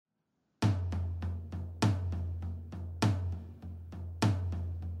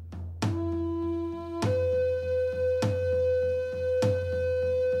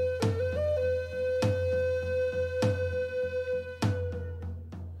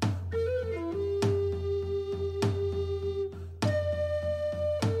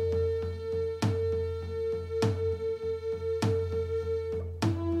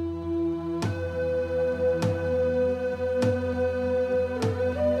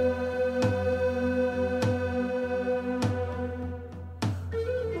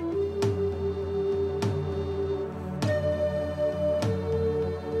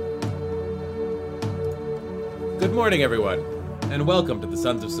Good morning, everyone, and welcome to the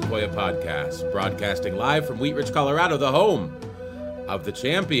Sons of Sequoia podcast, broadcasting live from Wheat Ridge, Colorado, the home of the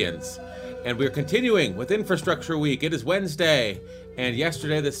champions. And we're continuing with Infrastructure Week. It is Wednesday, and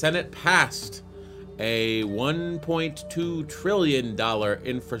yesterday the Senate passed a $1.2 trillion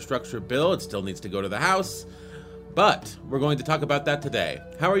infrastructure bill. It still needs to go to the House, but we're going to talk about that today.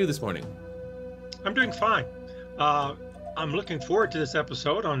 How are you this morning? I'm doing fine. I'm looking forward to this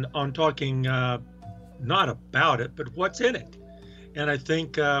episode on talking not about it, but what's in it. And I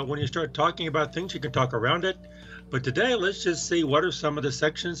think when you start talking about things, you can talk around it. But today, let's just see what are some of the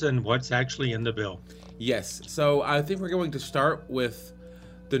sections and what's actually in the bill. Yes. So I think we're going to start with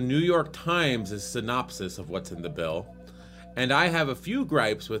the New York Times' synopsis of what's in the bill. And I have a few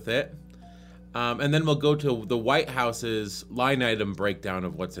gripes with it. And then we'll go to the White House's line item breakdown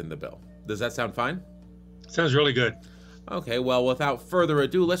of what's in the bill. Does that sound fine? Sounds really good. Okay, well, without further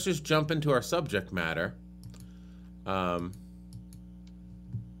ado, let's just jump into our subject matter.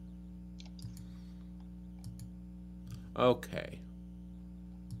 Okay.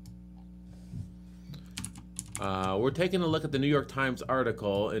 We're taking a look at the New York Times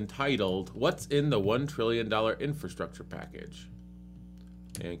article entitled, "What's in the $1 trillion Infrastructure Package?"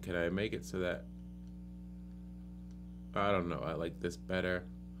 And can I make it so that... I don't know, I like this better.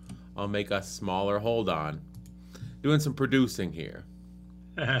 I'll make us smaller. Hold on. Doing some producing here.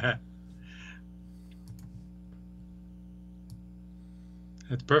 That's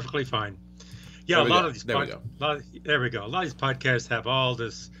perfectly fine. Yeah, there we go. A lot of these podcasts have all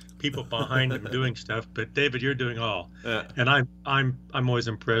this people behind them doing stuff, but David, you're doing all. And I'm always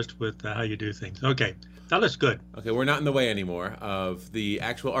impressed with how you do things. Okay, that looks good. Okay, we're not in the way anymore of the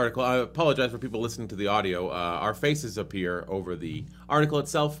actual article. I apologize for people listening to the audio. Our faces appear over the article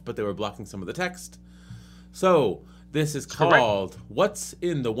itself, but they were blocking some of the text. So this is called "What's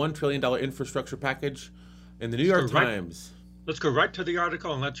in the $1 trillion Infrastructure Package?" in the New York Times. Let's go right to the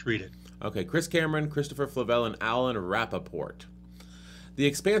article and let's read it. Okay, Chris Cameron, Christopher Flavelle, and Alan Rappaport. The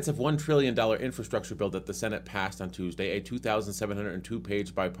expansive $1 trillion infrastructure bill that the Senate passed on Tuesday, a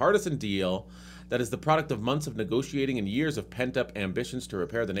 2,702-page bipartisan deal that is the product of months of negotiating and years of pent-up ambitions to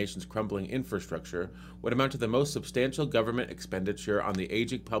repair the nation's crumbling infrastructure, would amount to the most substantial government expenditure on the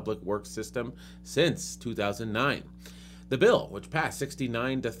aging public works system since 2009. The bill, which passed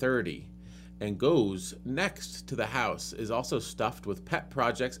 69-30 and goes next to the House, is also stuffed with pet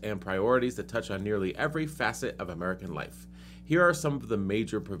projects and priorities that touch on nearly every facet of American life. Here are some of the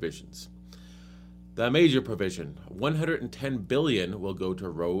major provisions. The major provision, $110 billion will go to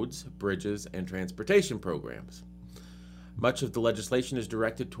roads, bridges, and transportation programs. Much of the legislation is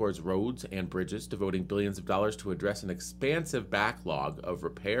directed towards roads and bridges, devoting billions of dollars to address an expansive backlog of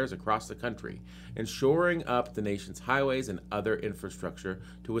repairs across the country and shoring up the nation's highways and other infrastructure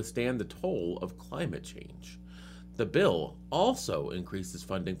to withstand the toll of climate change. The bill also increases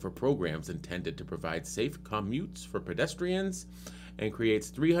funding for programs intended to provide safe commutes for pedestrians and creates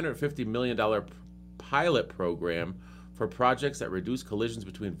 $350 million pilot program for projects that reduce collisions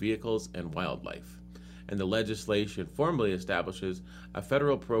between vehicles and wildlife. And the legislation formally establishes a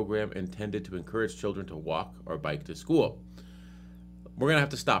federal program intended to encourage children to walk or bike to school. We're going to have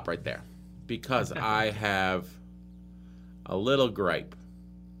to stop right there because I have a little gripe.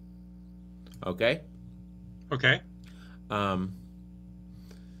 Okay? Okay. Out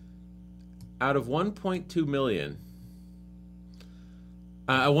of 1.2 million,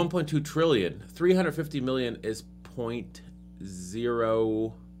 1.2 trillion, 350 million is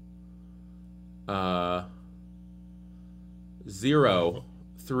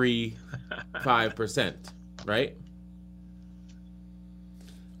 0.035%, right?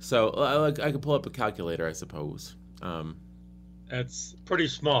 So I could pull up a calculator, I suppose. That's pretty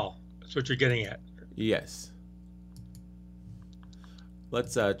small. That's what you're getting at. Yes.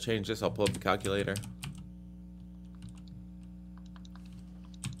 Let's change this. I'll pull up the calculator.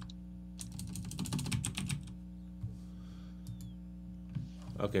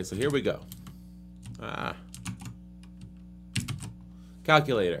 Okay, so here we go.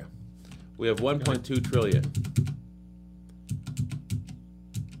 Calculator. We have 1.2 trillion.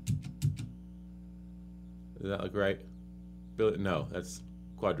 Does that look right? Billion? No, that's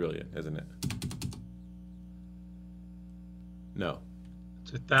quadrillion, isn't it? No.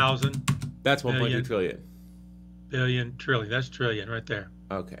 It's 1,000. That's 1.2 trillion. Billion, trillion. That's trillion right there.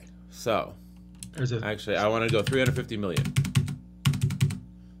 Okay, so actually, I want to go 350 million.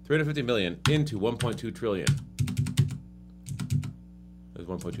 350 million into 1.2 trillion. There's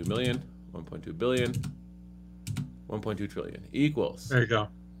 1.2 million, 1.2 billion, 1.2 trillion equals. There you go.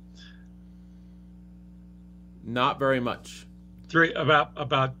 Not very much. About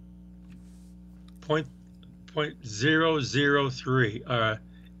 .003.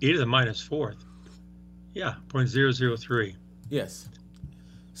 E to the minus fourth. Yeah, 0.003. Yes.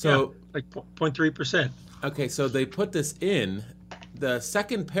 So like 0.3%. Okay, so they put this in the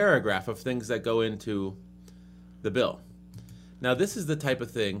second paragraph of things that go into the bill. Now, this is the type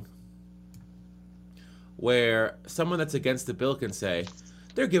of thing where someone that's against the bill can say,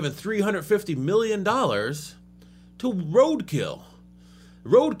 they're giving $350 million to roadkill.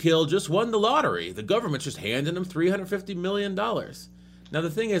 Roadkill just won the lottery. The government's just handing them $350 million. Now,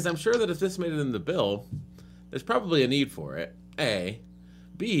 the thing is, I'm sure that if this made it in the bill, there's probably a need for it, A.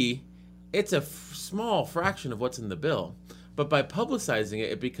 B, it's a small fraction of what's in the bill. But by publicizing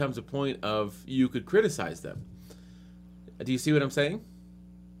it, it becomes a point of you could criticize them. Do you see what I'm saying?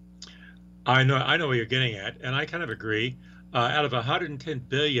 I know what you're getting at, and I kind of agree. Out of 110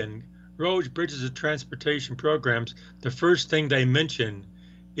 billion roads, bridges, and transportation programs, the first thing they mention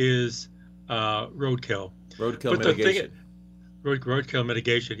is roadkill. Roadkill mitigation. Roadkill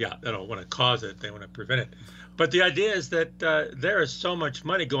mitigation. Yeah, they don't want to cause it; they want to prevent it. But the idea is that there is so much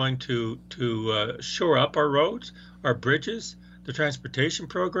money going to shore up our roads, our bridges, the transportation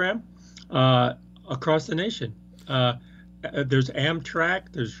program across the nation. There's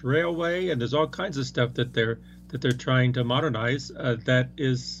Amtrak, there's railway, and there's all kinds of stuff that they're trying to modernize that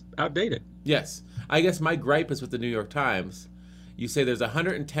is outdated. Yes, I guess my gripe is with the New York Times. You say there's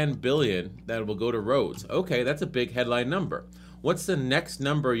 110 billion that will go to roads. Okay, that's a big headline number. What's the next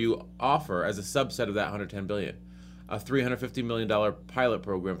number you offer as a subset of that 110 billion? A $350 million pilot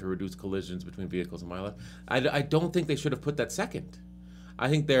program to reduce collisions between vehicles and wildlife. I don't think they should have put that second. I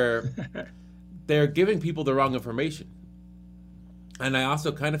think they're giving people the wrong information. And I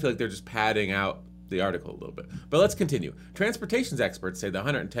also kind of feel like they're just padding out the article a little bit. But let's continue. Transportation experts say the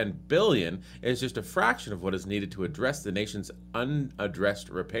 110 billion is just a fraction of what is needed to address the nation's unaddressed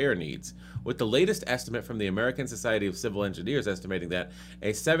repair needs, with the latest estimate from the American Society of Civil Engineers estimating that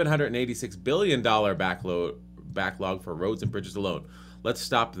a $786 billion backlog for roads and bridges alone. Let's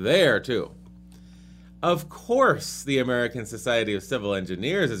stop there, too. Of course, the American Society of Civil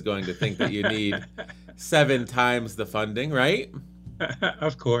Engineers is going to think that you need 7 times the funding, right?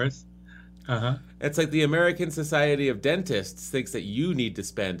 Of course. Uh-huh. It's like the American Society of Dentists thinks that you need to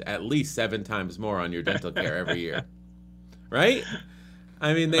spend at least 7 times more on your dental care every year. Right?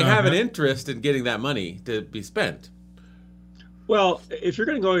 I mean, they have an interest in getting that money to be spent. Well, if you're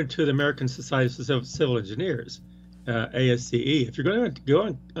going to go into the American Society of Civil Engineers, ASCE, if you're going to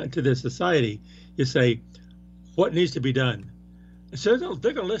go into this society, you say, what needs to be done? So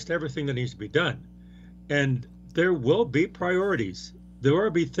they're going to list everything that needs to be done. And there will be priorities. There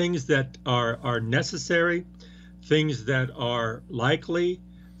will be things that are necessary, things that are likely,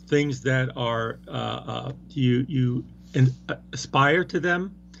 things that are you aspire to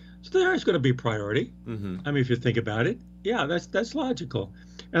them. So there's going to be priority. Mm-hmm. I mean, if you think about it, yeah, that's logical.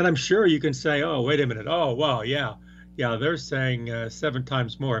 And I'm sure you can say, oh, wait a minute. Oh, well, yeah, they're saying 7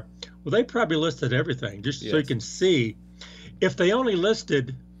 times more. Well, they probably listed everything just so you can see. If they only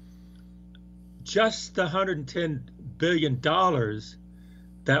listed just the $110 billion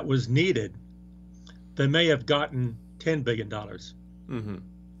that was needed, they may have gotten $10 billion. Mm-hmm.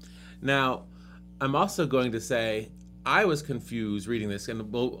 Now, I'm also going to say I was confused reading this,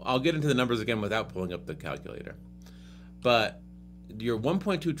 and I'll get into the numbers again without pulling up the calculator. But you're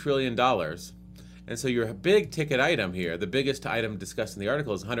 $1.2 trillion, and so your big ticket item here, the biggest item discussed in the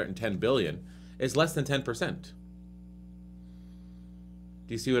article is $110 billion, is less than 10%.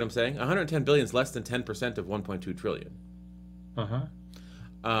 Do you see what I'm saying? 110 billion is less than 10% of 1.2 trillion.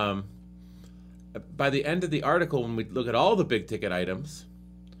 By the end of the article, when we look at all the big ticket items,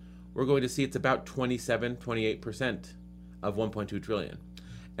 we're going to see it's about 28% of 1.2 trillion.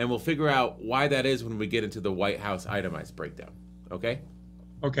 And we'll figure out why that is when we get into the White House itemized breakdown. Okay?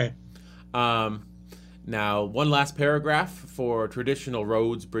 Okay. Now, one last paragraph for traditional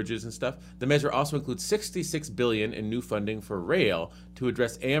roads, bridges, and stuff. The measure also includes $66 billion in new funding for rail to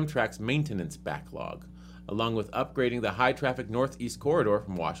address Amtrak's maintenance backlog, along with upgrading the high-traffic Northeast Corridor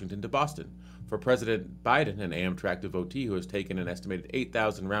from Washington to Boston. For President Biden, an Amtrak devotee who has taken an estimated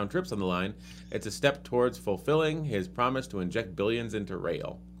 8,000 round trips on the line, it's a step towards fulfilling his promise to inject billions into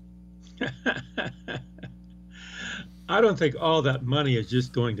rail. I don't think all that money is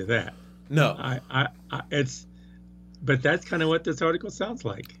just going to that. No, but that's kind of what this article sounds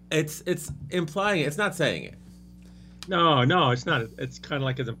like. It's implying it. It's not saying it. No, it's not. It's kind of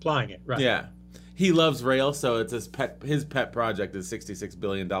like it's implying it, right? Yeah, he loves rail, so it's his pet project is $66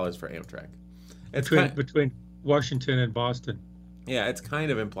 billion for Amtrak. It's between Washington and Boston. Yeah, it's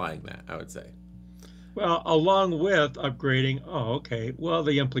kind of implying that, I would say. Well, along with upgrading. Oh, okay. Well,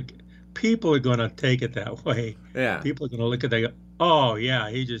 the people are going to take it that way. Yeah. People are going to look at that. And go, oh yeah,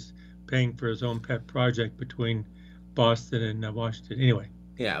 he's just paying for his own pet project between Boston and Washington. Anyway.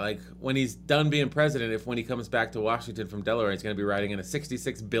 Yeah, like when he's done being president, if when he comes back to Washington from Delaware, he's going to be riding in a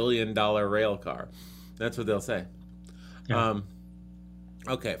 $66 billion rail car. That's what they'll say. Yeah.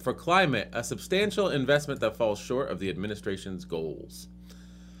 Okay, for climate, a substantial investment that falls short of the administration's goals.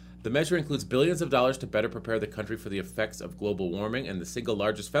 The measure includes billions of dollars to better prepare the country for the effects of global warming and the single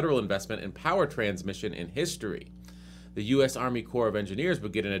largest federal investment in power transmission in history. The U.S. Army Corps of Engineers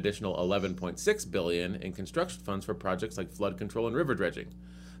would get an additional $11.6 billion in construction funds for projects like flood control and river dredging.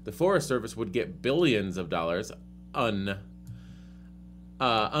 The Forest Service would get billions of dollars,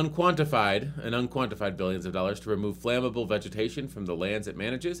 unquantified billions of dollars to remove flammable vegetation from the lands it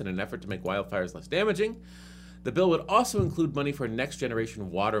manages in an effort to make wildfires less damaging. The bill would also include money for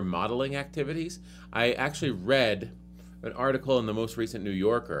next-generation water modeling activities. I actually read an article in the most recent New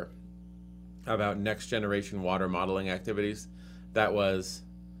Yorker about next-generation water modeling activities. That was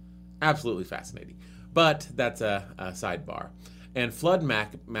absolutely fascinating. But that's a sidebar. And flood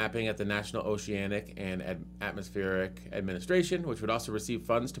mapping at the National Oceanic and Atmospheric Administration, which would also receive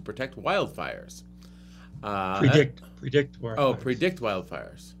funds to protect wildfires. Predict wildfires. Oh, predict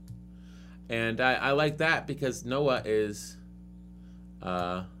wildfires. And I like that because NOAA is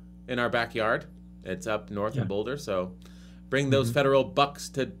in our backyard. It's up north in Boulder, so bring those federal bucks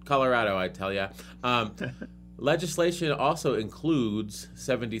to Colorado, I tell ya. Legislation also includes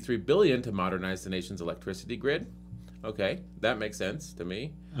 $73 billion to modernize the nation's electricity grid. Okay, that makes sense to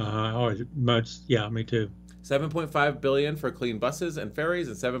me. Me too. $7.5 billion for clean buses and ferries,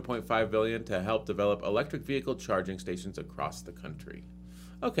 and $7.5 billion to help develop electric vehicle charging stations across the country.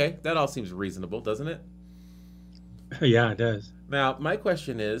 Okay, that all seems reasonable, doesn't it? Yeah, it does. Now, my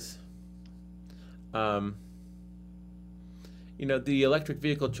question is, the electric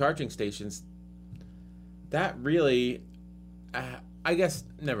vehicle charging stations, that really, I guess,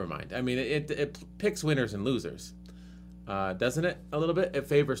 never mind. I mean, it picks winners and losers, doesn't it, a little bit? It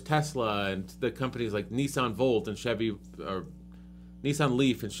favors Tesla and the companies like Nissan Volt and Chevy, or Nissan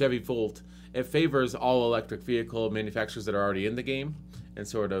Leaf and Chevy Volt. It favors all electric vehicle manufacturers that are already in the game. And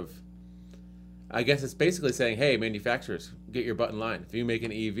sort of, I guess it's basically saying, hey, manufacturers, get your butt in line. If you make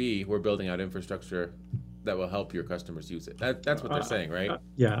an EV, we're building out infrastructure that will help your customers use it. That's what they're saying, right?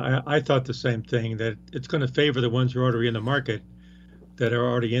 I thought the same thing, that it's going to favor the ones who are already in the market, that are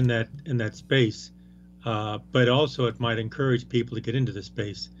already in that space. But also it might encourage people to get into the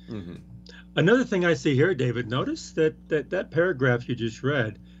space. Mm-hmm. Another thing I see here, David, notice that paragraph you just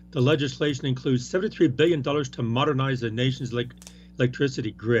read, the legislation includes $73 billion to modernize the nation's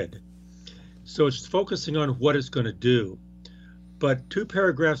electricity grid. So it's focusing on what it's going to do. But two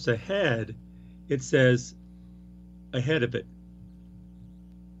paragraphs ahead, it says, ahead of it,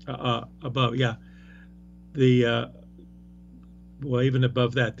 above, even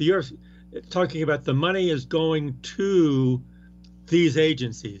above that, the Earth, talking about the money is going to these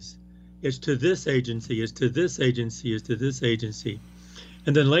agencies. It's to this agency, it's to this agency, it's to this agency.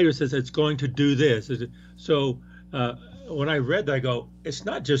 And then later it says it's going to do this. So when I read that, I go, it's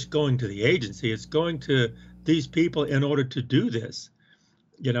not just going to the agency, it's going to these people in order to do this.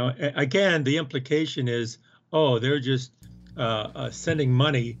 Again, the implication is, they're just sending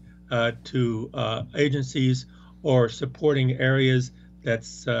money to agencies or supporting areas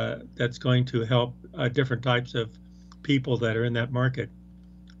that's going to help different types of people that are in that market.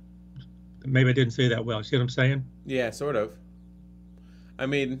 Maybe I didn't say that well. See what I'm saying? Yeah, sort of. I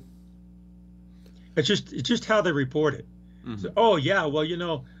mean, it's just how they report it. Mm-hmm.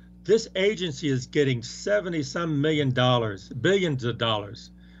 So, this agency is getting $70-some million, billions of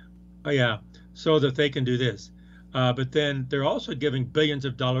dollars. So that they can do this. But then they're also giving billions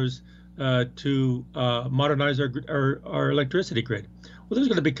of dollars to modernize our electricity grid. Well, there's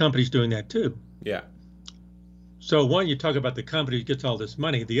going to be companies doing that too. Yeah. So one, you talk about the company that gets all this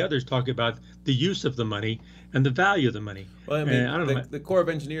money. The others talk about the use of the money and the value of the money. Well, I mean, the Corps of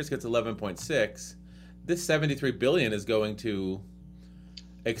Engineers gets 11.6. This $73 billion is going to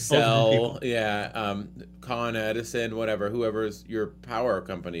Excel, Con Edison, whatever, whoever's your power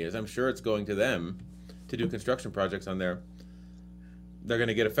company is. I'm sure it's going to them to do construction projects on there. They're going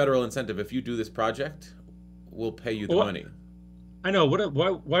to get a federal incentive. If you do this project, we'll pay you the money. I know.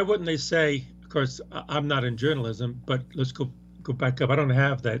 Why wouldn't they say? Of course, I'm not in journalism, but let's go back up. I don't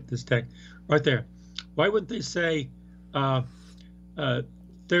have this tech right there. Why wouldn't they say there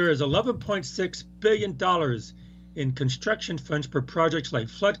is $11.6 billion in construction funds for projects like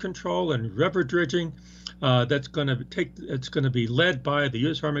flood control and river dredging it's going to be led by the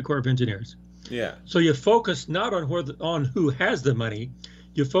U.S. Army Corps of Engineers. Yeah. So you focus not on who has the money,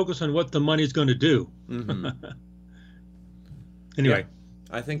 you focus on what the money's going to do. Mm-hmm. Anyway,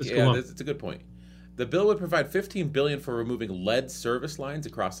 I think let's go on. it's a good point. The bill would provide $15 billion for removing lead service lines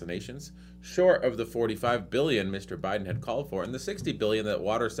across the nations, short of the $45 billion Mr. Biden had called for, and the $60 billion that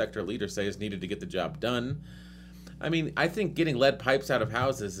water sector leaders say is needed to get the job done. I mean, I think getting lead pipes out of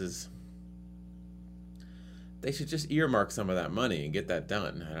houses is... They should just earmark some of that money and get that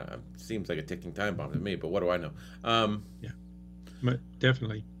done. Seems like a ticking time bomb to me, but what do I know? Yeah,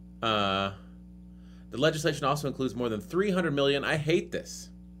 definitely. The legislation also includes more than $300 million. I hate this.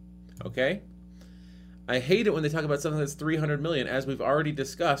 Okay? I hate it when they talk about something that's $300 million. As we've already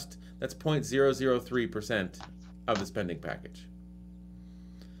discussed, that's 0.003% of the spending package.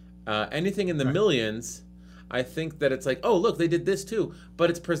 Anything in the millions, I think that it's like, oh, look, they did this too. But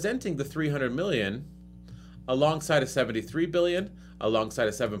it's presenting the $300 million alongside a $73 billion, alongside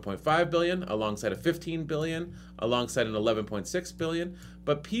a $7.5 billion, alongside a $15 billion, alongside an $11.6 billion.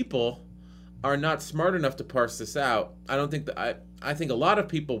 But people are not smart enough to parse this out. I don't think that I think a lot of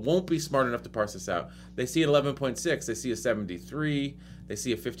people won't be smart enough to parse this out. They see an 11.6, they see a 73, they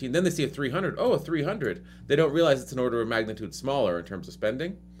see a 15, then they see a 300. Oh, a 300. They don't realize it's an order of magnitude smaller in terms of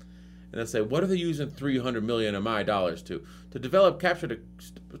spending. And they'll say, what are they using $300 million of my dollars to? To develop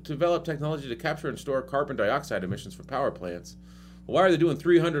technology to capture and store carbon dioxide emissions from power plants. Why are they doing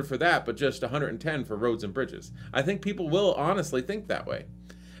 300 for that, but just 110 for roads and bridges? I think people will honestly think that way.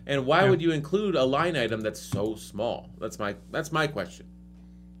 And why would you include a line item that's so small? That's my question.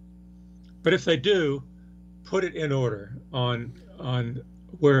 But if they do, put it in order on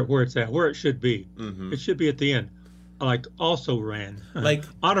where it's at, where it should be. Mm-hmm. It should be at the end. Like also ran. Like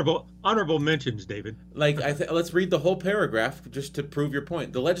honorable mentions, David. Like let's read the whole paragraph just to prove your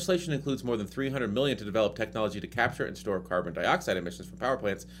point. The legislation includes more than $300 million to develop technology to capture and store carbon dioxide emissions from power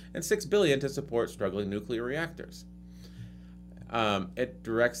plants, and $6 billion to support struggling nuclear reactors. It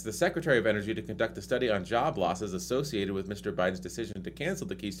directs the Secretary of Energy to conduct a study on job losses associated with Mr. Biden's decision to cancel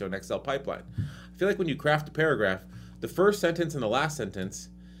the Keystone XL pipeline. I feel like when you craft a paragraph, the first sentence and the last sentence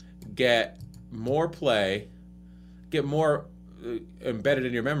get more play, get more embedded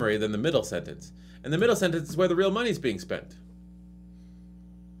in your memory than the middle sentence. And the middle sentence is where the real money's being spent.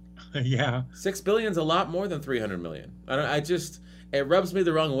 Yeah. $6 billion is a lot more than $300 million. It rubs me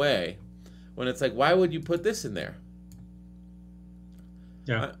the wrong way when it's like, why would you put this in there?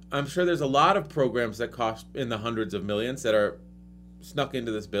 Yeah. I'm sure there's a lot of programs that cost in the hundreds of millions that are snuck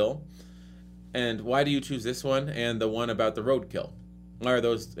into this bill. And why do you choose this one and the one about the roadkill? Why are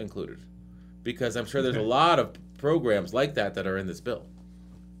those included? Because I'm sure there's a lot of programs like that are in this bill.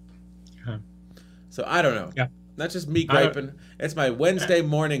 Yeah. So I don't know. Yeah. That's just me griping. It's my Wednesday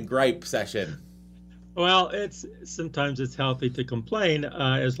morning gripe session. Well, sometimes it's healthy to complain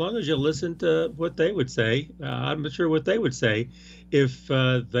as long as you listen to what they would say. I'm not sure what they would say if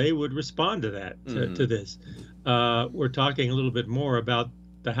they would respond to that, to this. We're talking a little bit more about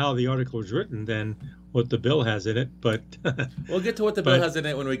how the article is written than what the bill has in it, but we'll get to what the bill has in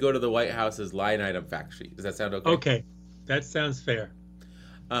it when we go to the White House's line item fact sheet. Does that sound okay? Okay, that sounds fair.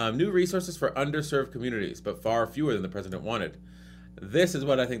 New resources for underserved communities, but far fewer than the president wanted. This is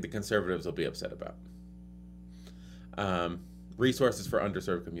what I think the conservatives will be upset about. Resources for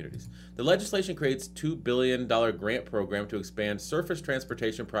underserved communities. The legislation creates a $2 billion grant program to expand surface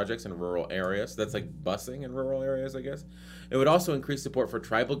transportation projects in rural areas. So that's like busing in rural areas, I guess. It would also increase support for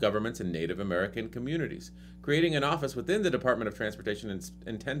tribal governments and Native American communities, creating an office within the Department of Transportation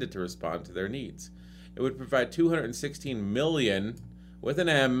intended to respond to their needs. It would provide $216 million, with an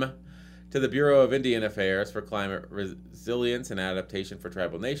M, to the Bureau of Indian Affairs for climate resilience and adaptation for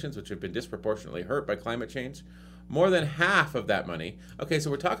tribal nations, which have been disproportionately hurt by climate change. More than half of that money. Okay,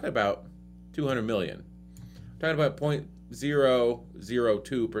 so we're talking about $200 million. We're talking about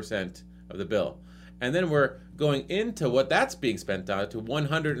 0.002% of the bill. And then we're going into what that's being spent on to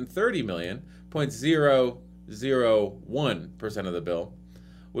 $130 million, 0.001% of the bill,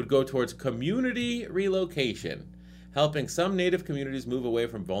 would go towards community relocation, helping some Native communities move away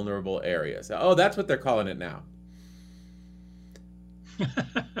from vulnerable areas. Oh, that's what they're calling it now.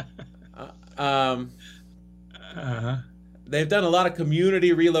 They've done a lot of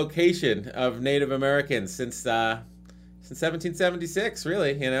community relocation of Native Americans since 1776,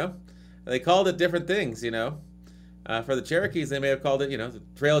 really, you know. They called it different things, you know. For the Cherokees, they may have called it, you know, the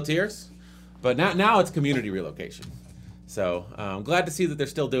Trail of Tears. But now it's community relocation. So I'm glad to see that they're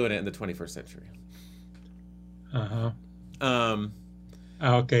still doing it in the 21st century.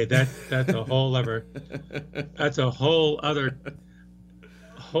 Okay, that's a whole other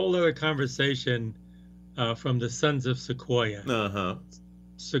conversation from the Sons of Sequoia.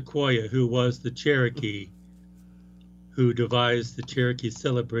 Sequoia, who was the Cherokee who devised the Cherokee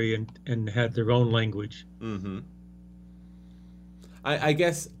syllabary and had their own language. Mm-hmm. I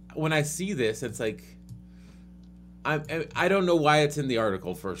guess when I see this, it's like I don't know why it's in the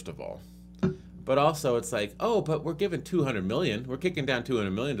article, first of all, but also it's like, oh, but we're giving $200 million. We're kicking down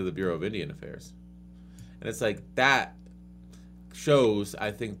 $200 million to the Bureau of Indian Affairs, and it's like that shows,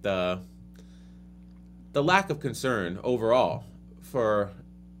 I think, the lack of concern overall for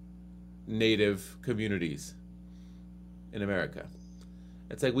Native communities in America.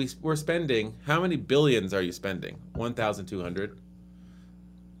 It's like we're spending, how many billions are you spending? 1,200.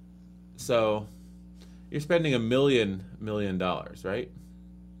 So you're spending $1 million, right?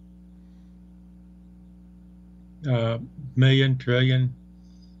 Million, trillion,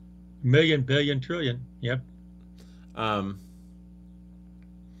 million, billion, trillion. Yep.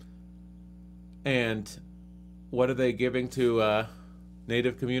 And what are they giving to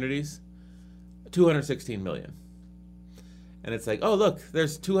Native communities? 216 million. And it's like, oh, look,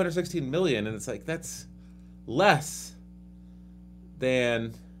 there's 216 million. And it's like, that's less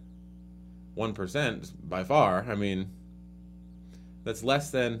than 1% by far. I mean, that's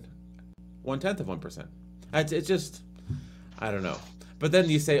less than 1/10 of 1%. It's just, I don't know. But then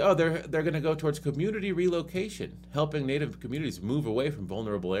you say, oh, they're going to go towards community relocation, helping Native communities move away from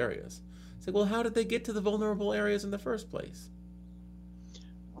vulnerable areas. It's like, well, how did they get to the vulnerable areas in the first place?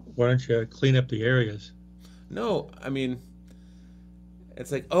 Why don't you clean up the areas? No, I mean,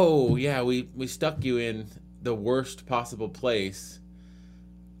 it's like, oh, yeah, we stuck you in the worst possible place,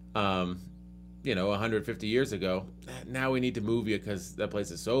 150 years ago. Now we need to move you because that place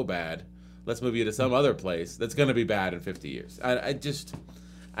is so bad. Let's move you to some other place that's going to be bad in 50 years.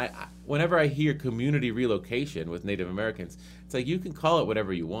 Whenever I hear community relocation with Native Americans, it's like, you can call it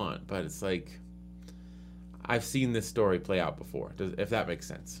whatever you want, but it's like, I've seen this story play out before, if that makes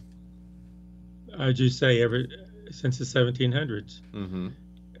sense. I'd just say since the 1700s. Mm-hmm.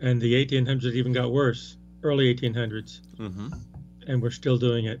 And the 1800s even got worse, early 1800s. Mm-hmm. And we're still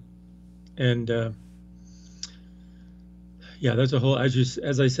doing it. And yeah, that's a whole,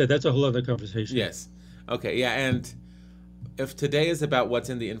 as I said, that's a whole other conversation. Yes. Okay, yeah, and if today is about what's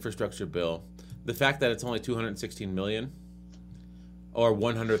in the infrastructure bill, the fact that it's only 216 million or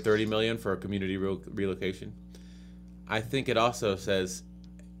 130 million for a community relocation, I think it also says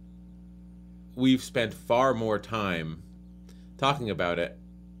we've spent far more time talking about it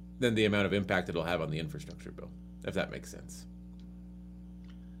than the amount of impact it'll have on the infrastructure bill, if that makes sense.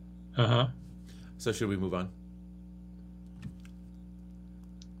 Uh-huh. So should we move on?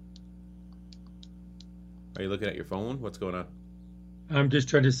 Are you looking at your phone? What's going on? I'm just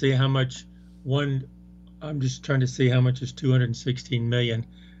trying to see how much is 216 million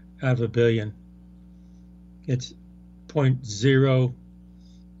out of a billion. It's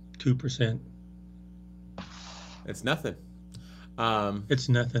 0.02%. It's nothing. It's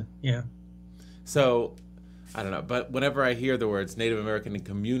nothing, yeah. So, I don't know, but whenever I hear the words Native American and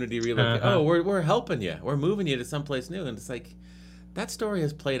community relocation, oh, we're helping you. We're moving you to someplace new. And it's like, that story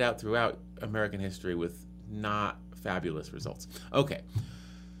has played out throughout American history with not fabulous results. Okay.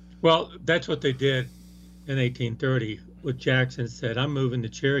 Well, that's what they did in 1830. What Jackson said, I'm moving the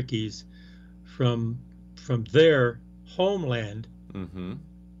Cherokees from their homeland. Mm-hmm.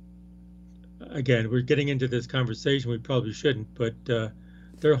 Again, we're getting into this conversation. We probably shouldn't, but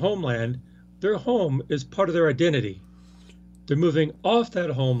their homeland, their home is part of their identity. They're moving off that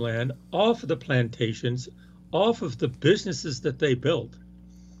homeland, off of the plantations, off of the businesses that they built,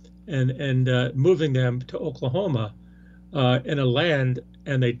 and moving them to Oklahoma in a land,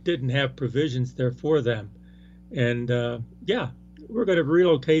 and they didn't have provisions there for them. And yeah, we're going to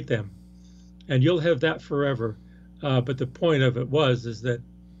relocate them, and you'll have that forever. But the point of it is that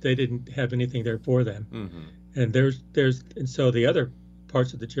they didn't have anything there for them. Mm-hmm. And and so the other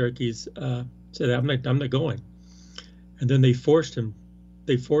parts of the Cherokees said, I'm not going. And then they forced him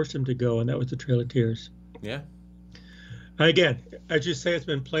to go, and that was the Trail of Tears. Yeah. Again, as you say, it's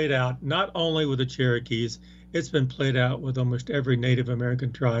been played out not only with the Cherokees, it's been played out with almost every Native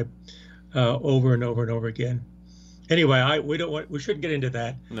American tribe over and over and over again. Anyway, we shouldn't get into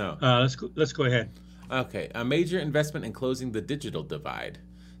that. No. Let's go ahead. Okay. A major investment in closing the digital divide.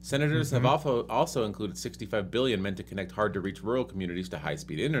 Senators have also included $65 billion meant to connect hard-to-reach rural communities to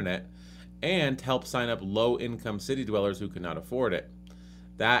high-speed internet and help sign up low-income city dwellers who cannot afford it.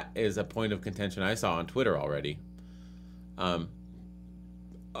 That is a point of contention I saw on Twitter already.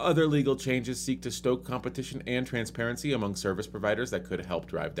 Other legal changes seek to stoke competition and transparency among service providers that could help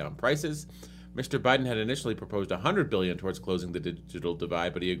drive down prices. Mr. Biden had initially proposed $100 billion towards closing the digital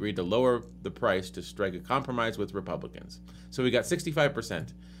divide, but he agreed to lower the price to strike a compromise with Republicans. So we got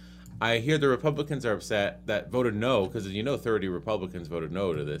 65%. I hear the Republicans are upset that voted no, because 30 Republicans voted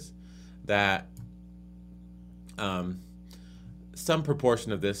no to this, that some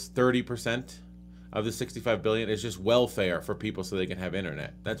proportion of this, 30% of the $65 billion, is just welfare for people so they can have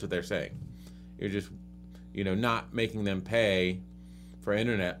internet. That's what they're saying. You're just, not making them pay for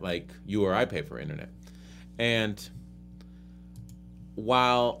internet like you or I pay for internet. And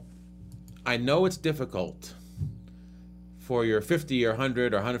while I know it's difficult for your 50 or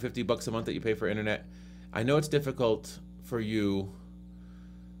 100 or 150 bucks a month that you pay for internet, I know it's difficult for you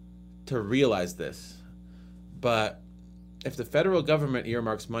to realize this, but if the federal government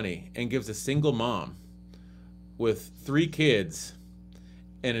earmarks money and gives a single mom with 3 kids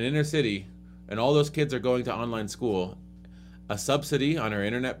in an inner city, and all those kids are going to online school, a subsidy on her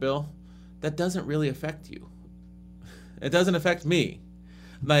internet bill, that doesn't really affect you. It doesn't affect me.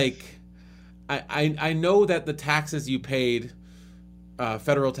 Like, I know that the taxes you paid,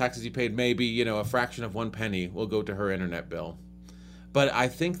 federal taxes you paid, maybe, a fraction of 1 penny will go to her internet bill. But I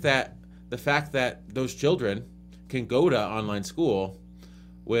think that the fact that those children can go to online school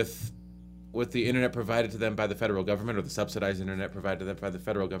with the internet provided to them by the federal government, or the subsidized internet provided to them by the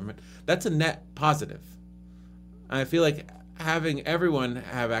federal government, that's a net positive. I feel like having everyone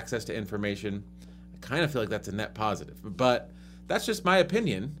have access to information, I kind of feel like that's a net positive. But that's just my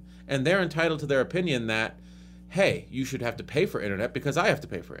opinion, and they're entitled to their opinion that, hey, you should have to pay for internet because I have to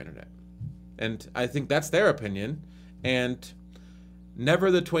pay for internet. And I think that's their opinion, and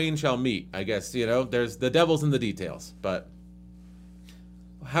never the twain shall meet, I guess. There's the devil's in the details. But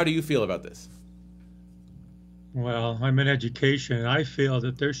how do you feel about this? Well, I'm in education, and I feel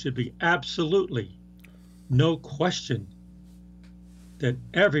that there should be absolutely no question that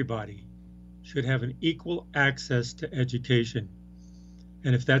everybody should have an equal access to education.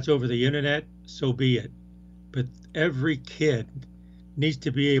 And if that's over the internet, so be it. But every kid needs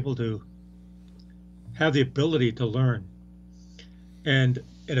to be able to have the ability to learn. And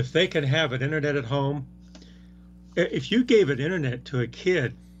if they can have an internet at home, if you gave an internet to a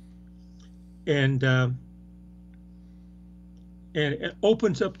kid and it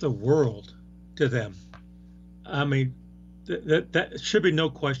opens up the world to them, I mean, that should be no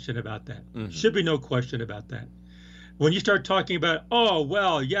question about that. Mm-hmm. Should be no question about that. When you start talking about, oh,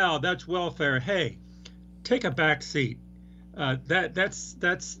 well, yeah, that's welfare. Hey, take a back seat. That's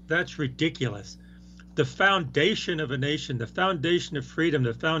ridiculous. The foundation of a nation, the foundation of freedom,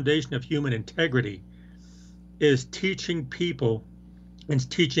 the foundation of human integrity is teaching people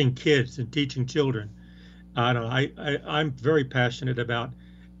and teaching kids and teaching children. I don't know. I'm very passionate about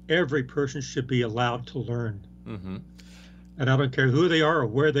every person should be allowed to learn. Mm-hmm. And I don't care who they are or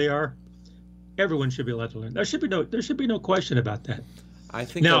where they are. Everyone should be allowed to learn. There should be no question about that. I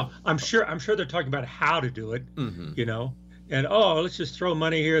think now I'm sure they're talking about how to do it, mm-hmm. And let's just throw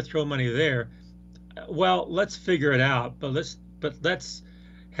money here, throw money there. Well, let's figure it out, but let's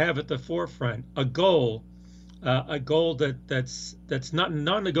have at the forefront a goal that's not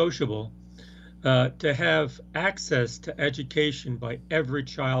non-negotiable, to have access to education by every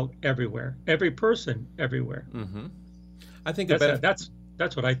child everywhere, every person everywhere. Mm-hmm. I think that's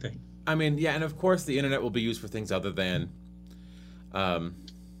what I think. I mean, yeah, and of course the internet will be used for things other than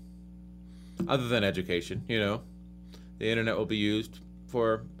education. The internet will be used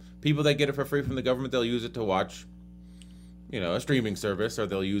for people that get it for free from the government. They'll use it to watch, a streaming service, or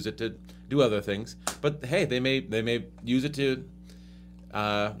they'll use it to do other things. But hey, they may use it to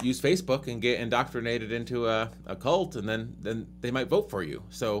use Facebook and get indoctrinated into a cult, and then they might vote for you.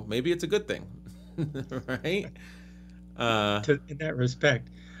 So maybe it's a good thing, right? In that respect,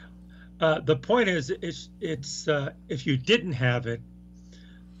 the point is, it's if you didn't have it,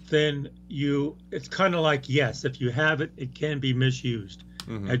 then it's kind of like, yes, if you have it, it can be misused.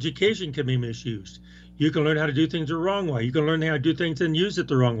 Mm-hmm. Education can be misused. You can learn how to do things the wrong way. You can learn how to do things and use it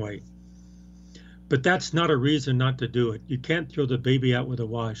the wrong way. But that's not a reason not to do it. You can't throw the baby out with the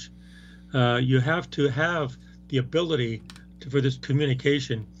wash. You have to have the ability for this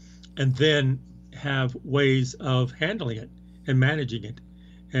communication, and then have ways of handling it and managing it.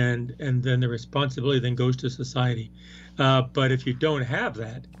 And then the responsibility then goes to society. But if you don't have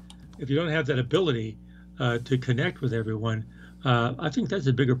that, ability to connect with everyone, I think that's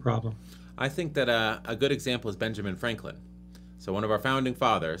a bigger problem. I think that a good example is Benjamin Franklin. So one of our founding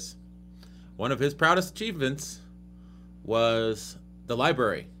fathers, one of his proudest achievements was the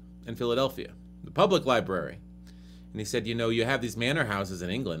library in Philadelphia, the public library. And he said, you have these manor houses in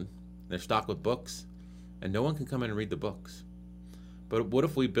England, they're stocked with books, and no one can come in and read the books. But what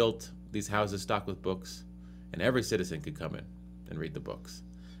if we built these houses stocked with books, and every citizen could come in and read the books?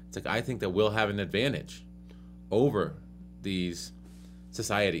 It's like, I think that we'll have an advantage over these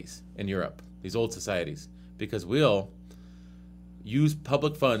societies in Europe, these old societies, because we'll use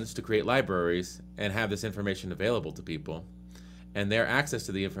public funds to create libraries and have this information available to people, and their access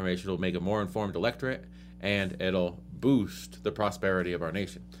to the information will make a more informed electorate, and it'll boost the prosperity of our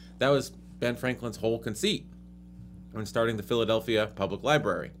nation. That was Ben Franklin's whole conceit when starting the Philadelphia Public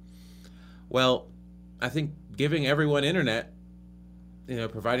Library. Well, I think giving everyone internet,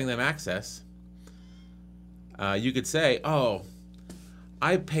 providing them access, you could say, oh,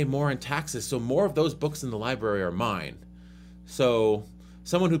 I pay more in taxes, so more of those books in the library are mine. So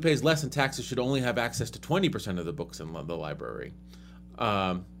someone who pays less in taxes should only have access to 20% of the books in the library.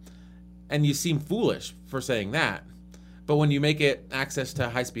 And you seem foolish for saying that. But when you make it access to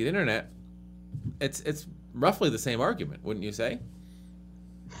high-speed internet, it's roughly the same argument, wouldn't you say?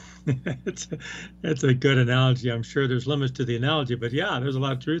 That's a good analogy. I'm sure there's limits to the analogy, but yeah, there's a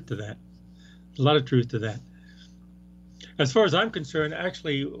lot of truth to that. A lot of truth to that. As far as I'm concerned,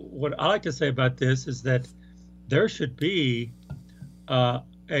 actually, what I like to say about this is that there should be a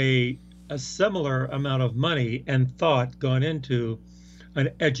similar amount of money and thought going into an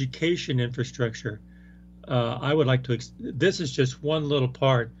education infrastructure. I would like to, this is just one little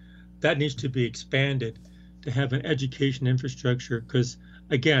part that needs to be expanded to have an education infrastructure, because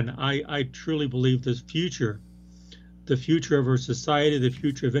again, I truly believe the future of our society, the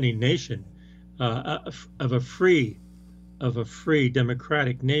future of any nation, of a free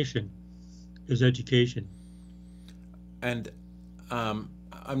democratic nation, is education. And I'm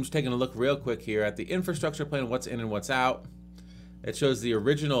just taking a look real quick here at the infrastructure plan, what's in and what's out. It shows the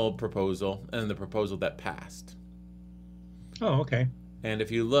original proposal and the proposal that passed. Oh, okay. And if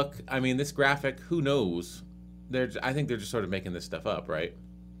you look, I mean, this graphic, who knows? I think they're just sort of making this stuff up, right?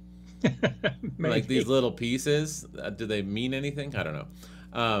 Like these little pieces, do they mean anything? I don't know.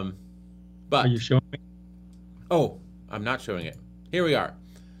 But are you showing me? Oh, I'm not showing it. Here we are.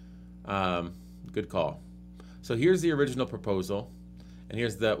 Good call. So here's the original proposal, and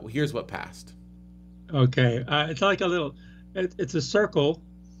here's what passed. Okay, it's like a little. It's a circle,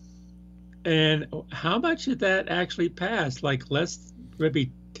 and how much did that actually pass? Like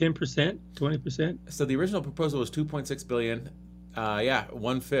maybe 10%, 20%? So the original proposal was 2.6 billion.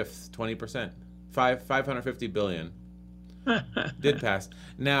 1/5, 20%, 550 billion did pass.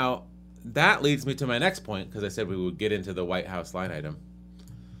 Now that leads me to my next point, because I said we would get into the White House line item.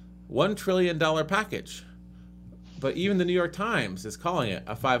 $1 trillion package, but even the New York Times is calling it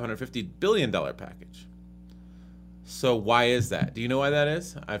a $550 billion package. So why is that? Do you know why that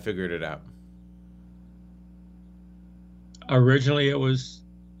is? I figured it out. Originally it was,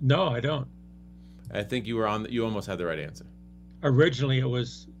 no, I don't. I think you almost had the right answer. Originally it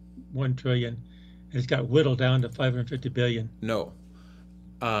was 1 trillion, and it's got whittled down to 550 billion. No.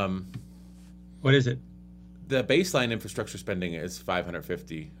 What is it? The baseline infrastructure spending is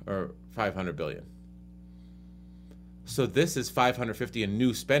 550 or 500 billion. So this is 550 in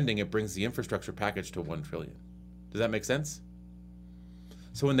new spending. It brings the infrastructure package to 1 trillion. Does that make sense?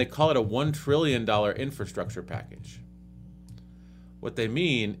 So when they call it a $1 trillion infrastructure package, what they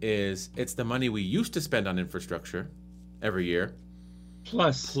mean is it's the money we used to spend on infrastructure every year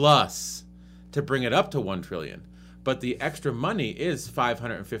plus to bring it up to 1 trillion. But the extra money is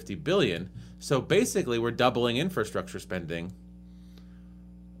 550 billion. So basically we're doubling infrastructure spending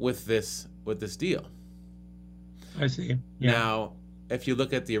with this deal. I see. Yeah. Now, if you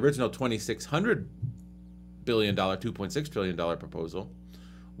look at the original $2.6 billion, $2.6 trillion proposal,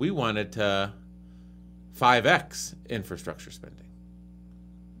 we wanted to 5x infrastructure spending.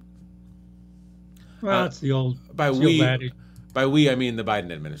 Well, it's the old adage. By we, I mean the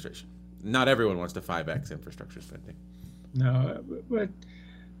Biden administration. Not everyone wants to 5x infrastructure spending. No, but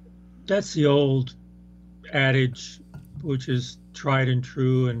that's the old adage, which is tried and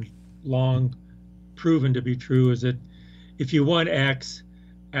true and long proven to be true, is that if you want X,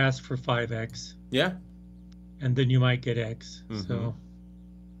 ask for 5X. Yeah. And then you might get X. Mm-hmm. So,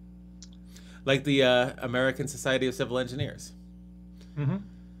 like the American Society of Civil Engineers. Mm-hmm.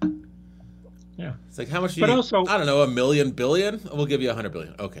 Yeah. It's like, how much do you need? Also, I don't know, $1 million billion? We'll give you 100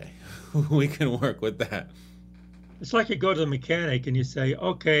 billion. Okay. We can work with that. It's like you go to the mechanic and you say,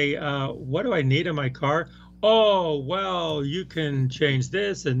 okay, what do I need in my car? Oh, well, you can change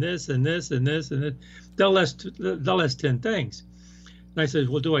this and this and this and this and this. They'll list 10 things. And I said,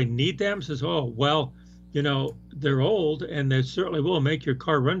 well, do I need them? He says, oh, well, they're old and they certainly will make your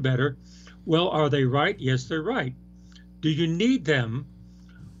car run better. Well, are they right? Yes, they're right. Do you need them?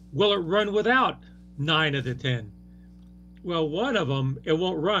 Will it run without 9 of the 10? Well, one of them, it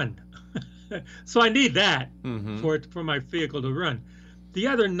won't run. So I need that for my vehicle to run. The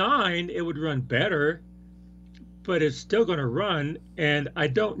other 9, it would run better, but it's still going to run, and I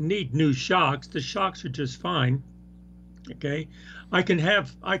don't need new shocks. The shocks are just fine. Okay, I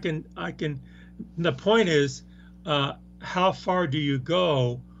can. The point is, how far do you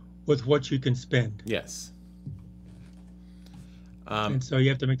go with what you can spend? Yes. And so you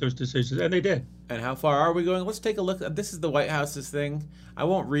have to make those decisions, and they did. And how far are we going? Let's take a look. This is the White House's thing. I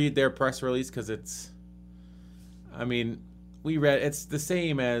won't read their press release because it's, I mean, it's the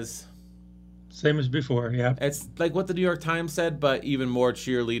same as before, yeah. It's like what the New York Times said, but even more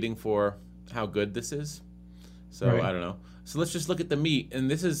cheerleading for how good this is. So Right. I don't know. So let's just look at the meat. And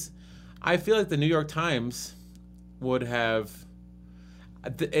this is, I feel like the New York Times would have,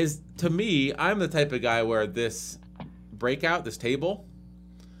 to me, I'm the type of guy where this breakout, this table,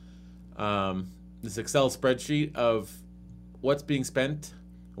 this Excel spreadsheet of what's being spent,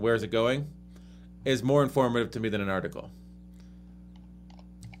 where is it going, is more informative to me than an article.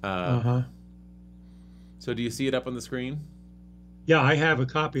 So do you see it up on the screen? Yeah, I have a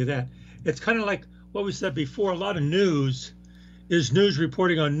copy of that. It's kind of like what we said before. A lot of news is news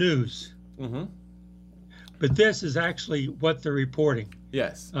reporting on news. Mm-hmm. But this is actually what they're reporting.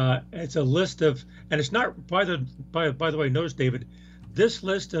 Yes. It's a list of, and it's not, by the way, notice, David, this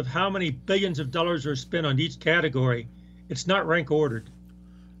list of how many billions of dollars are spent on each category, it's not rank ordered.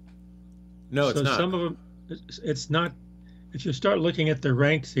 No, it's not. Some of them, it's not. If you start looking at the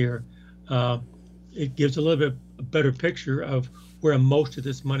ranks here, it gives a little bit better picture of where most of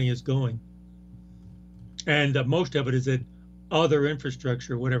this money is going. And most of it is in other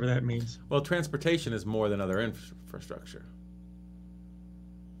infrastructure, whatever that means. Well, transportation is more than other infrastructure,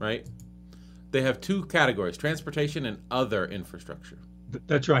 right? They have two categories, transportation and other infrastructure.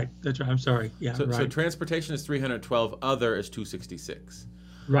 That's right. That's right. I'm sorry. Yeah, so, right. So transportation is 312, other is 266.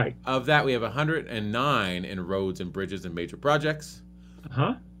 Right. Of that, we have 109 in roads and bridges and major projects.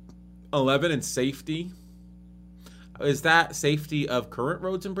 11 in safety. Is that safety of current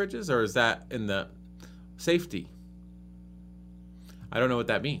roads and bridges, or is that in the safety? I don't know what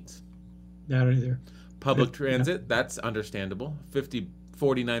that means. Not either. Public transit, that's understandable.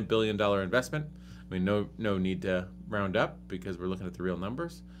 $49 billion investment. I mean, no need to round up because we're looking at the real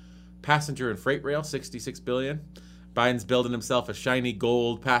numbers. Passenger and freight rail, $66 billion. Biden's building himself a shiny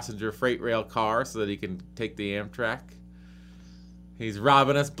gold passenger freight rail car so that he can take the Amtrak. He's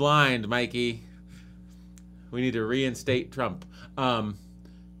robbing us blind, Mikey. We need to reinstate Trump.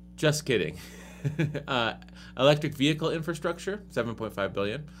 Just kidding. Electric vehicle infrastructure, $7.5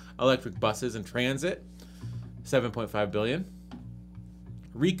 billion. Electric buses and transit, $7.5 billion.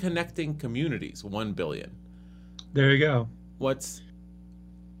 Reconnecting communities, $1 billion. There you go.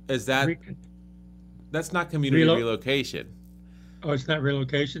 Is that? That's not community relocation. Oh, it's not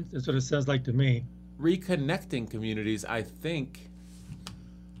relocation? That's what it sounds like to me. Reconnecting communities, I think.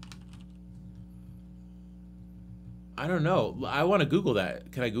 I don't know. I want to Google that.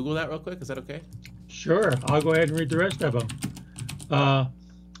 Can I Google that real quick? Is that okay? Sure. I'll go ahead and read the rest of them.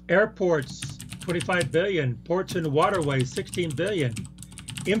 Airports, $25 billion. Ports and waterways, $16 billion.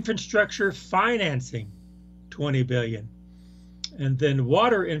 Infrastructure financing, $20 billion. And then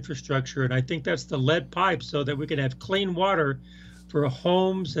water infrastructure, and I think that's the lead pipes so that we can have clean water for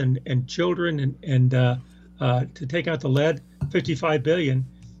homes and children and to take out the lead, $55 billion.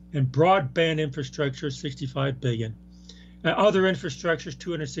 And broadband infrastructure, $65 billion. Other infrastructures,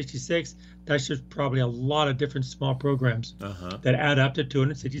 $266. That's just probably a lot of different small programs that add up to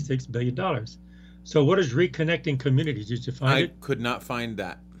 $266 billion. So what is reconnecting communities? Did you find it? I could not find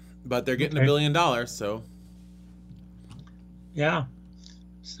that, but they're getting $1 billion, so. Yeah.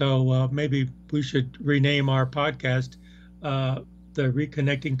 So maybe we should rename our podcast the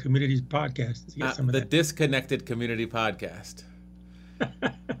Reconnecting Communities Podcast. The Disconnected Community Podcast.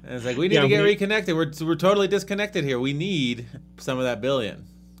 And it's like, we need to get reconnected. We're totally disconnected here. We need some of that billion.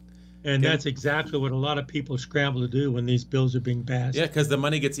 And that's exactly what a lot of people scramble to do when these bills are being passed. Yeah, because the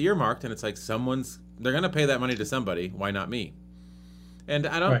money gets earmarked, and it's like they're going to pay that money to somebody. Why not me? And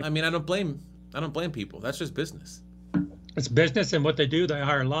I don't blame people. That's just business. It's business, and what they do, they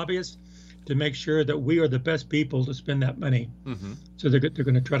hire lobbyists to make sure that we are the best people to spend that money. Mm-hmm. So they're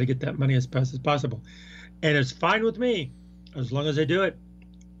going to try to get that money as fast as possible. And it's fine with me as long as they do it.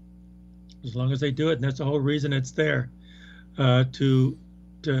 As long as they do it, and that's the whole reason it's there. To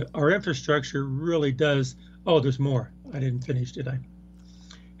our infrastructure really does. Oh, there's more. I didn't finish, did I?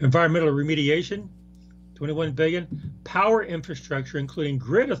 Environmental remediation, $21 billion. Power infrastructure, including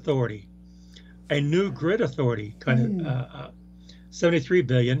grid authority, a new grid authority, $73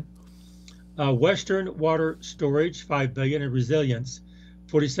 billion. Western water storage, $5 billion, and resilience,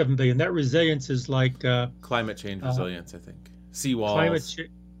 $47 billion. That resilience is like climate change resilience, I think. Seawalls.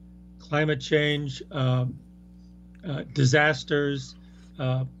 Climate change, disasters,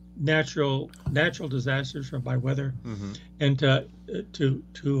 uh, natural disasters from by weather, Mm-hmm. and to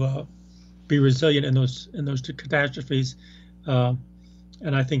be resilient in those two catastrophes. Uh,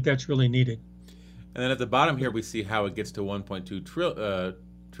 and I think that's really needed. And then at the bottom here, we see how it gets to 1.2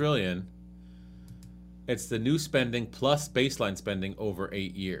 trillion. It's the new spending plus baseline spending over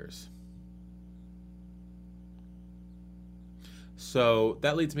 8 years. So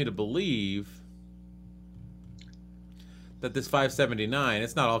that leads me to believe that this 579,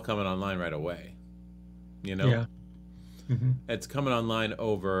 it's not all coming online right away. You know? Yeah. Mm-hmm. It's coming online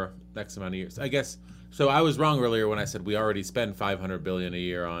over X amount of years. I guess, so I was wrong earlier when I said we already spend $500 billion a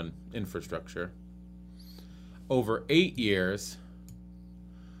year on infrastructure. Over 8 years,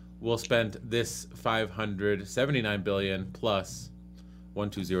 we'll spend this $579 billion plus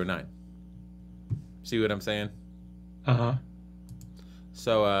 1209. See what I'm saying? Uh-huh.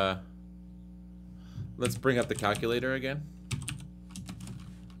 So let's bring up the calculator again.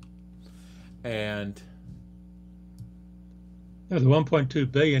 And The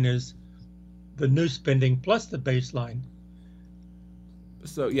 1.2 billion is the new spending plus the baseline.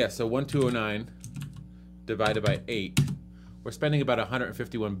 so yeah, so 1209 divided by 8, we're spending about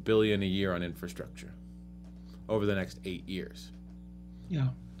 151 billion a year on infrastructure over the next 8 years. Yeah,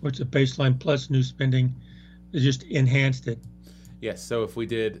 which the baseline plus new spending is just enhanced it. Yes, so if we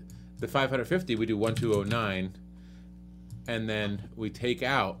did the 550, we do 1209, and then we take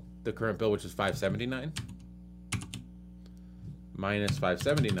out the current bill, which is 579, minus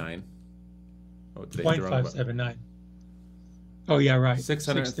 579. Oh, did I hit the wrong button? 0.579. Oh yeah, right.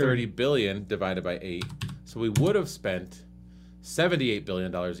 630 billion divided by 8. So we would have spent $78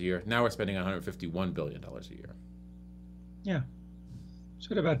 billion a year. Now we're spending $151 billion a year. Yeah.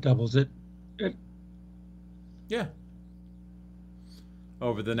 So it about doubles it. Yeah.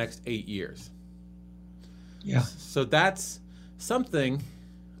 Over the next 8 years. Yeah. So that's something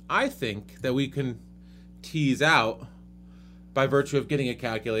I think that we can tease out by virtue of getting a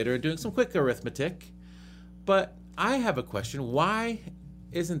calculator and doing some quick arithmetic. But I have a question. Why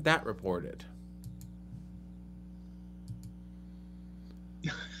isn't that reported?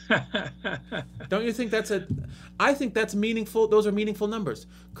 Don't you think I think that's meaningful. Those are meaningful numbers.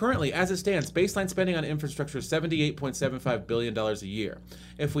 Currently, as it stands, baseline spending on infrastructure is $78.75 billion a year.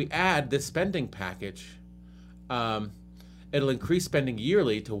 If we add this spending package, it'll increase spending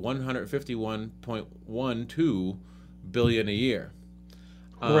yearly to $151.12 billion a year.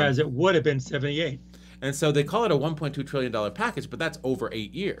 Whereas it would have been 78. And so they call it a $1.2 trillion package, but that's over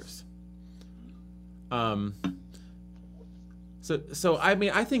 8 years. So I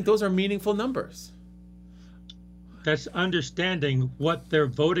mean, I think those are meaningful numbers. That's understanding what they're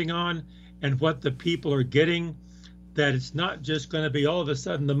voting on and what the people are getting, that it's not just going to be all of a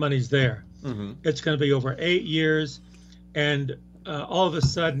sudden the money's there. Mm-hmm. It's going to be over 8 years, and all of a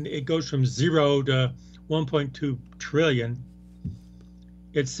sudden it goes from 0 to 1.2 trillion.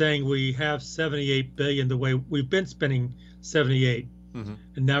 It's saying we have 78 billion the way we've been spending 78, Mm-hmm.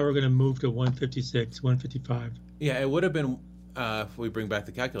 and now we're going to move to 156, 155. Yeah, it would have been, if we bring back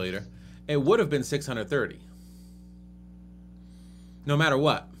the calculator, it would have been 630. No matter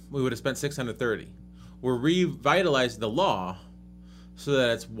what, we would have spent 630. We're revitalizing the law so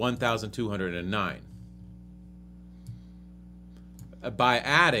that it's 1,209. By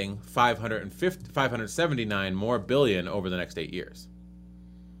adding 579 more billion over the next 8 years.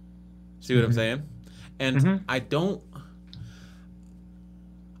 See what I'm saying? And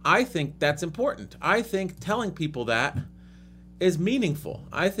I think that's important. I think telling people that is meaningful.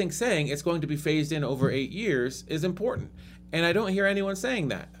 I think saying it's going to be phased in over 8 years is important. And I don't hear anyone saying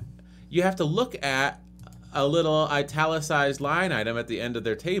that. You have to look at a little italicized line item at the end of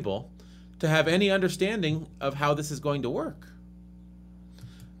their table to have any understanding of how this is going to work.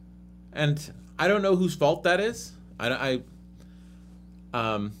 And I don't know whose fault that is.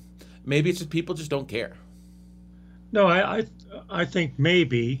 Maybe it's just people just don't care. No, I think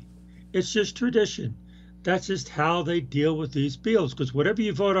maybe it's just tradition. That's just how they deal with these bills. Because whatever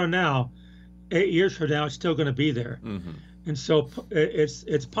you vote on now, 8 years from now, it's still going to be there. Mm-hmm. And so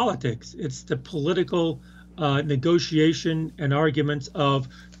it's politics. It's the political negotiation and arguments of,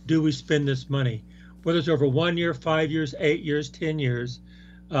 do we spend this money? Whether it's over 1 year, 5 years, 8 years, 10 years,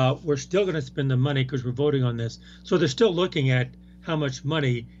 we're still going to spend the money because we're voting on this. So they're still looking at how much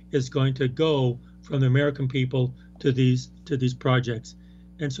money is going to go from the American people to these projects.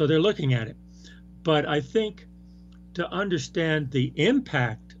 And so they're looking at it. But I think to understand the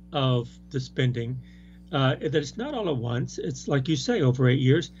impact of the spending, that it's not all at once. It's like you say, over 8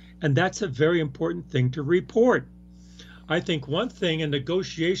 years. And that's a very important thing to report. I think one thing in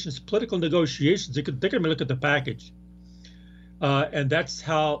negotiations, political negotiations, they're going to look at the package. And that's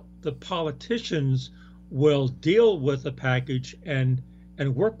how the politicians will deal with the package and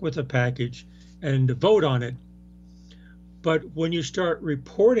work with the package and vote on it. But when you start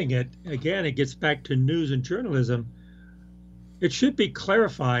reporting it, again, it gets back to news and journalism. It should be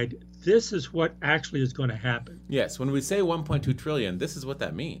clarified. This is what actually is going to happen. Yes, when we say 1.2 trillion, this is what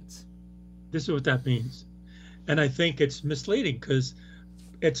that means. This is what that means. And I think it's misleading because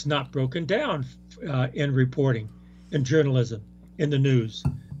it's not broken down in reporting, in journalism, in the news.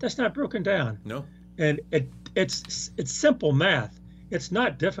 That's not broken down. No. And it's simple math. It's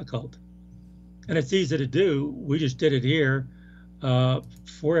not difficult. And it's easy to do. We just did it here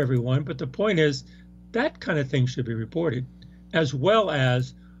for everyone. But the point is, that kind of thing should be reported, as well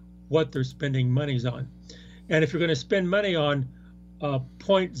as what they're spending monies on. And if you're going to spend money on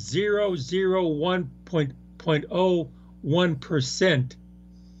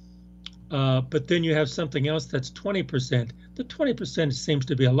 0.001%, but then you have something else that's 20%, the 20% seems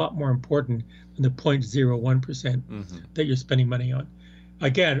to be a lot more important than the 0.01% that you're spending money on.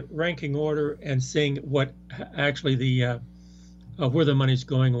 Again, ranking order and seeing what actually the where the money's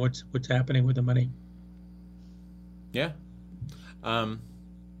going, what's happening with the money. Yeah.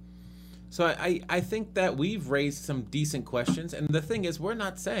 So I think that we've raised some decent questions, and the thing is, we're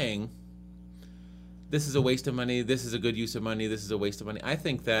not saying this is a waste of money, this is a good use of money, this is a waste of money. I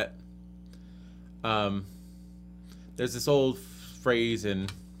think that there's this old phrase in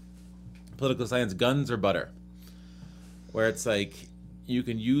political science, guns or butter, where it's like you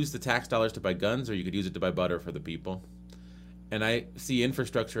can use the tax dollars to buy guns, or you could use it to buy butter for the people. And I see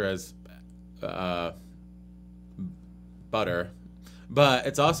infrastructure as butter, but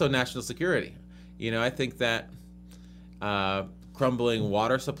it's also national security. You know, I think that crumbling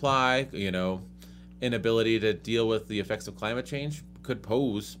water supply, inability to deal with the effects of climate change could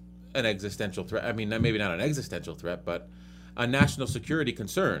pose an existential threat. I mean, maybe not an existential threat, but a national security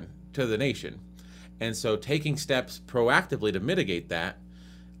concern to the nation. And so taking steps proactively to mitigate that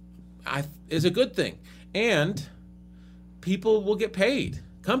is a good thing. And people will get paid.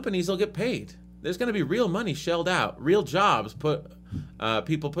 Companies will get paid. There's going to be real money shelled out, real jobs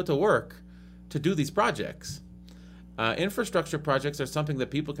people put to work to do these projects. Infrastructure projects are something that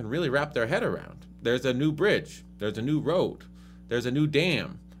people can really wrap their head around. There's a new bridge. There's a new road. There's a new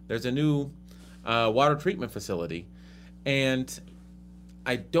dam. There's a new water treatment facility. And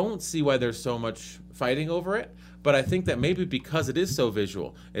I don't see why there's so much fighting over it, but I think that maybe because it is so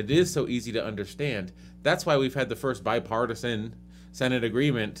visual, it is so easy to understand, that's why we've had the first bipartisan Senate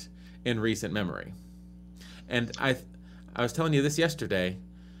agreement in recent memory. And I was telling you this yesterday,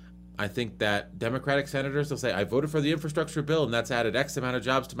 I think that Democratic senators will say, I voted for the infrastructure bill and that's added X amount of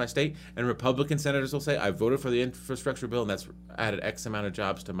jobs to my state. And Republican senators will say, I voted for the infrastructure bill and that's added X amount of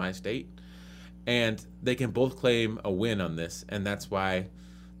jobs to my state. And they can both claim a win on this. And that's why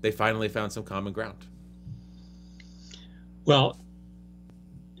they finally found some common ground. Well,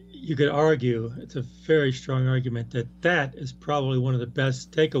 you could argue, it's a very strong argument, that is probably one of the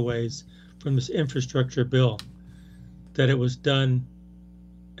best takeaways from this infrastructure bill, that it was done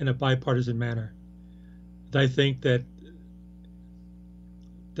in a bipartisan manner. I think that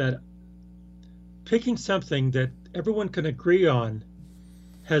picking something that everyone can agree on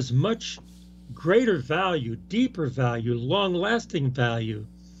has much greater value, deeper value, long-lasting value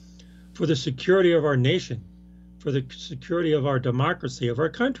for the security of our nation, for the security of our democracy, of our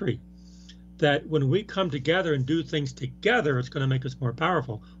country. That when we come together and do things together, it's going to make us more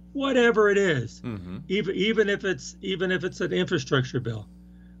powerful, whatever it is. Even if it's an infrastructure bill,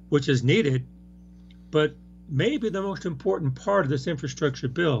 which is needed. But maybe the most important part of this infrastructure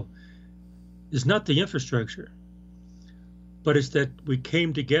bill is not the infrastructure, but it's that we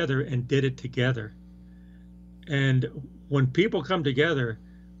came together and did it together. And when people come together,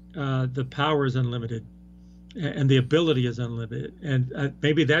 the power is unlimited and the ability is unlimited. And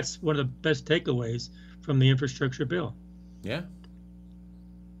maybe that's one of the best takeaways from the infrastructure bill. Yeah.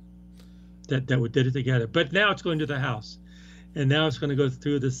 That we did it together. But now it's going to the House. And now it's going to go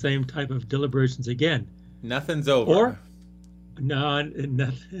through the same type of deliberations again. Nothing's over. Or, no,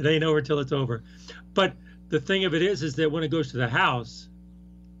 it ain't over till it's over. But the thing of it is that when it goes to the House,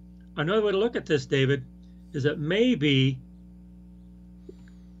 another way to look at this, David, is that maybe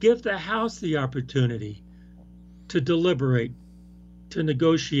give the House the opportunity to deliberate, to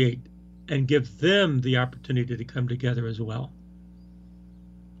negotiate, and give them the opportunity to come together as well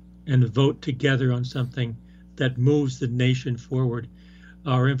and vote together on something that moves the nation forward,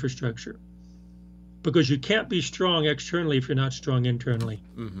 our infrastructure. Because you can't be strong externally if you're not strong internally.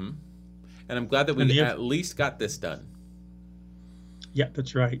 And I'm glad that we at least got this done. Yeah,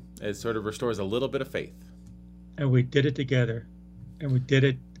 that's right. It sort of restores a little bit of faith. And we did it together. And we did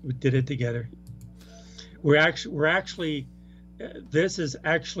it together. We're actually this is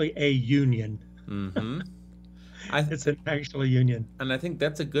actually a union. Mm-hmm. It's an actual union. And I think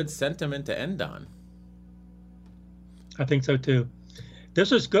that's a good sentiment to end on. I think so too.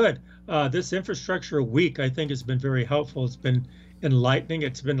 This was good. This infrastructure week, I think, has been very helpful. It's been enlightening.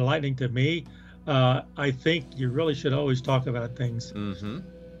 It's been enlightening to me. I think you really should always talk about things and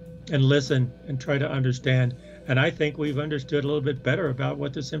listen and try to understand. And I think we've understood a little bit better about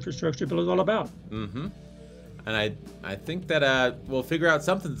what this infrastructure bill is all about. Mm-hmm. And I think that we'll figure out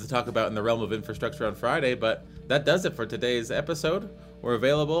something to talk about in the realm of infrastructure on Friday, but that does it for today's episode. We're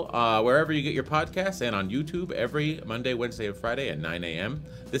available wherever you get your podcasts and on YouTube every Monday, Wednesday, and Friday at 9 a.m.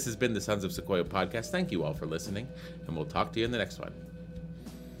 This has been the Sons of Sequoia podcast. Thank you all for listening, and we'll talk to you in the next one.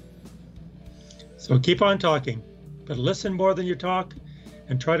 So keep on talking, but listen more than you talk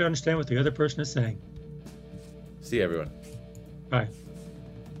and try to understand what the other person is saying. See you, everyone. Bye.